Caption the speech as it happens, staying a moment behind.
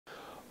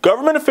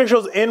Government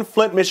officials in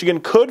Flint, Michigan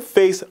could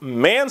face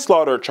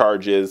manslaughter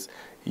charges.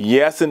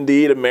 Yes,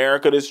 indeed,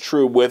 America, it is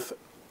true. With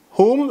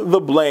whom the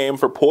blame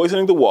for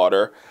poisoning the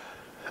water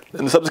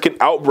and the subsequent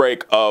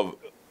outbreak of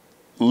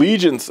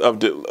legions of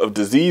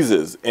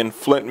diseases in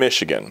Flint,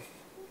 Michigan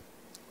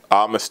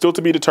is still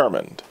to be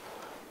determined.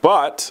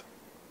 But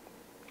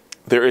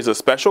there is a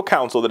special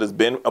counsel that has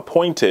been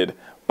appointed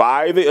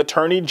by the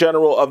Attorney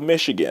General of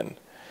Michigan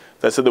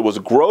that said there was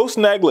gross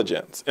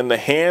negligence in the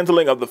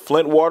handling of the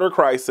Flint water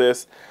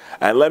crisis.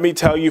 And let me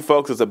tell you,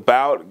 folks, it's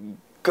about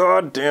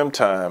goddamn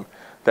time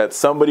that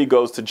somebody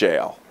goes to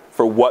jail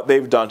for what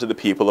they've done to the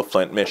people of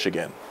Flint,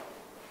 Michigan.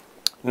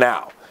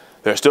 Now,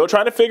 they're still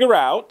trying to figure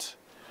out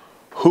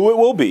who it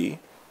will be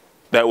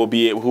that will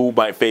be who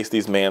might face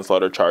these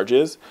manslaughter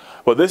charges.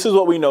 But this is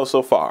what we know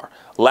so far.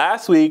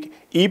 Last week,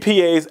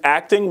 EPA's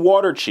acting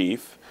water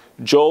chief,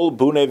 Joel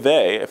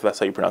Bouneve, if that's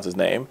how you pronounce his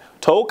name,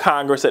 told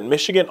Congress that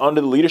Michigan,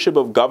 under the leadership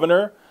of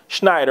Governor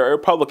Snyder, a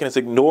Republican, has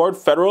ignored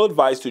federal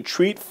advice to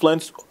treat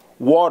Flint's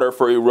water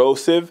for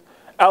erosive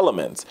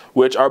elements,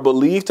 which are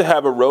believed to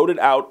have eroded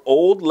out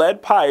old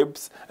lead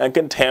pipes and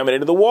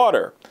contaminated the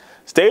water.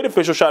 State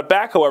officials shot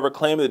back, however,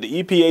 claiming that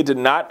the EPA did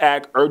not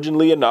act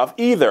urgently enough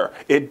either.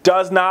 It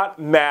does not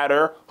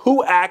matter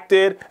who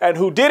acted and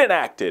who didn't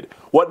act.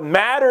 What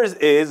matters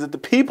is that the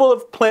people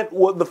of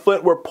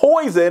Flint were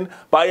poisoned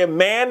by a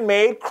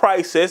man-made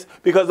crisis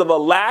because of a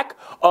lack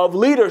of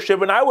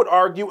leadership, and I would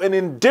argue an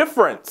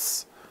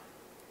indifference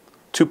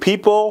to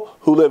people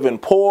who live in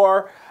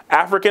poor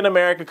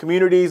African-American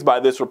communities by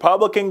this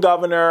Republican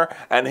governor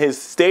and his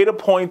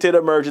state-appointed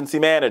emergency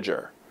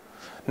manager.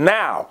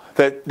 Now,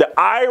 the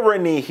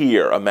irony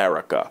here,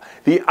 America,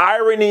 the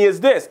irony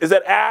is this, is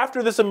that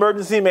after this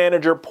emergency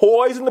manager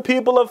poisoned the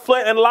people of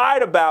Flint and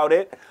lied about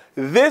it,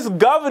 this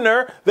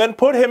governor then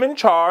put him in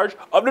charge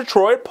of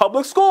Detroit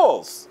public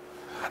schools.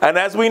 And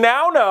as we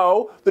now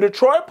know, the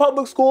Detroit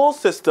public school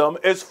system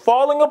is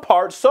falling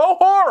apart so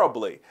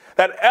horribly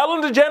that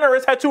Ellen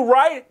DeGeneres had to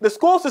write the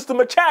school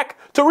system a check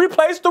to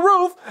replace the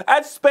roof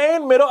at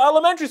Spain Middle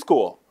Elementary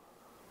School,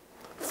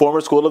 former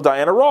school of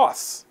Diana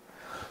Ross.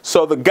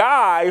 So the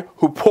guy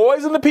who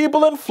poisoned the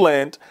people in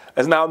Flint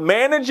is now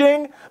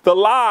managing the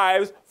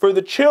lives for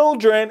the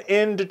children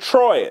in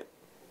Detroit.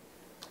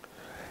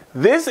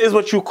 This is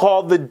what you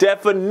call the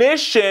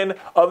definition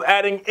of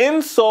adding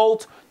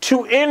insult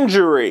to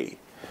injury.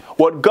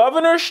 What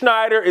Governor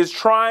Snyder is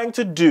trying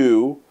to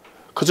do,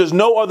 because there's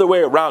no other way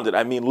around it.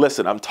 I mean,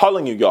 listen, I'm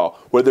telling you, y'all,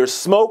 where there's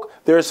smoke,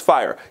 there's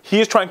fire.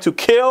 He is trying to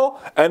kill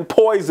and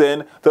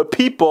poison the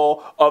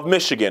people of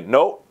Michigan.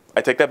 Nope. I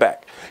take that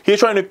back. He's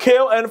trying to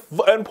kill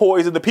and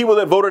poison the people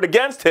that voted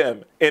against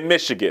him in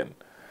Michigan.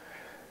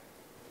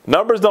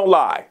 Numbers don't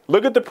lie.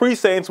 Look at the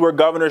precincts where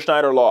Governor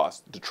Snyder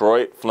lost.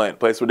 Detroit, Flint,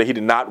 place where he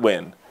did not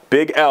win.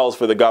 Big L's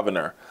for the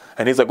governor.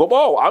 And he's like,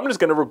 whoa, I'm just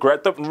going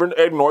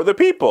to ignore the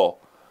people.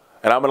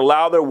 And I'm going to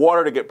allow their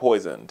water to get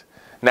poisoned.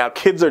 Now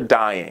kids are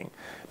dying,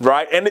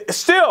 right? And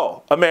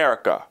still,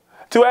 America,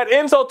 to add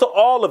insult to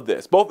all of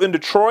this, both in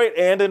Detroit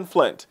and in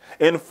Flint,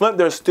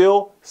 they're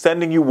still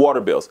sending you water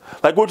bills.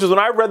 Which is when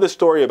I read the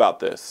story about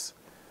this.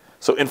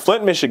 So in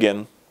Flint,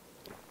 Michigan,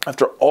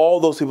 after all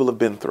those people have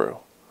been through,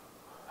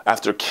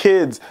 after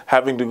kids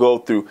having to go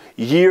through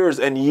years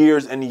and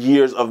years and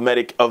years of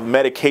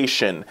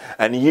medication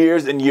and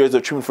years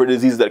of treatment for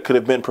diseases that could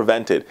have been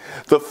prevented,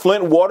 the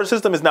Flint water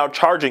system is now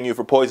charging you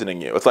for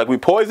poisoning you. It's like, we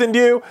poisoned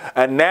you,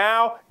 and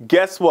now,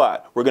 guess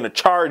what? We're going to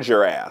charge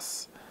your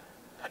ass.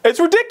 It's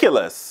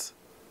ridiculous.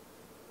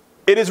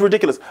 It is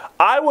ridiculous.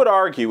 I would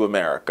argue,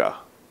 America,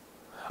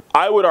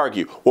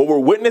 what we're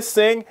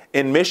witnessing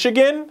in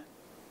Michigan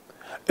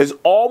is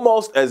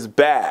almost as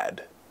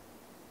bad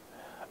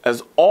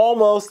as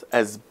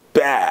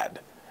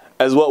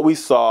what we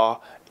saw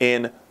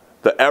in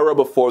the era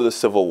before the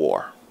Civil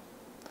War,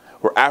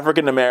 where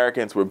African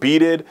Americans were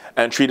beaten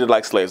and treated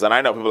like slaves. And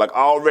I know people are like,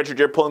 oh, Richard,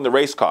 you're pulling the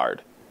race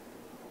card.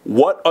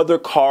 What other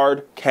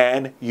card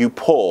can you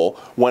pull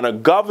when a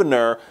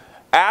governor,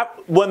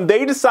 when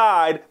they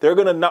decide they're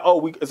going to,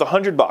 it's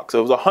 $100. It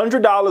was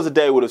 $100 a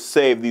day would have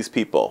saved these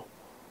people.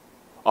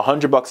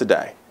 $100 a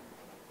day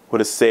would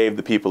have saved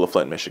the people of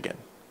Flint, Michigan.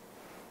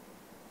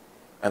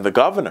 And the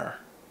governor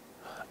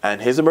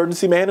and his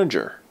emergency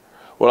manager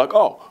were like,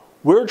 oh,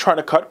 we're trying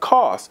to cut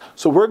costs,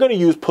 so we're going to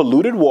use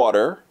polluted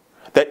water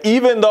that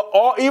even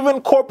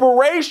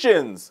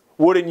corporations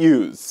wouldn't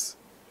use.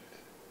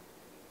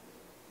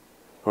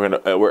 We're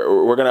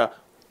gonna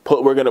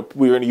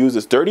use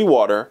this dirty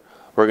water.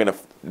 We're gonna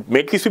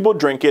make these people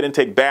drink it and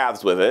take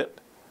baths with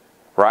it,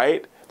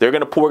 right? We're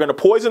gonna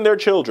poison their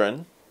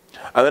children,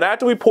 and then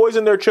after we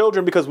poison their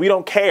children because we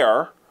don't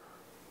care,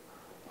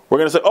 we're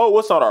gonna say, oh,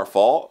 it's not our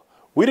fault.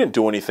 We didn't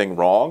do anything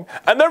wrong,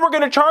 and then we're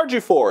gonna charge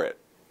you for it.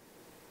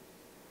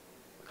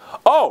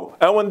 Oh,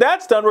 and when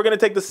that's done, we're gonna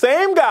take the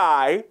same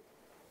guy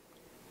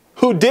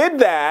who did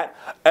that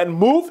and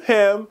move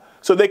him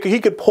so he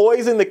could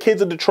poison the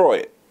kids of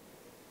Detroit.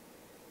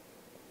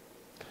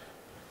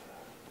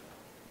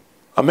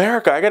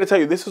 America, I got to tell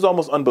you, this is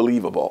almost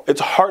unbelievable.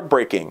 It's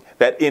heartbreaking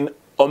that in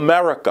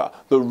America,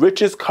 the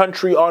richest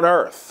country on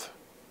earth,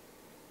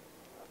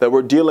 that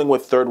we're dealing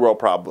with third world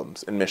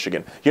problems in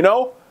Michigan. You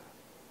know,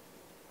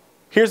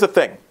 here's the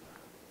thing.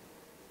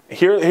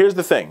 Here's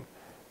the thing.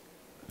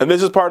 And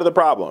this is part of the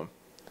problem.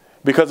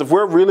 Because if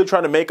we're really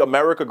trying to make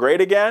America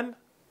great again,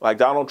 like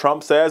Donald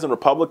Trump says and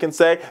Republicans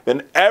say,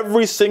 then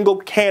every single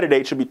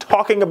candidate should be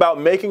talking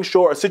about making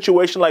sure a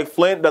situation like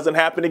Flint doesn't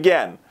happen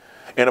again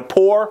in a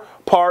poor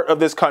part of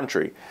this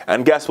country.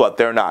 And guess what?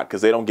 They're not,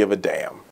 because they don't give a damn.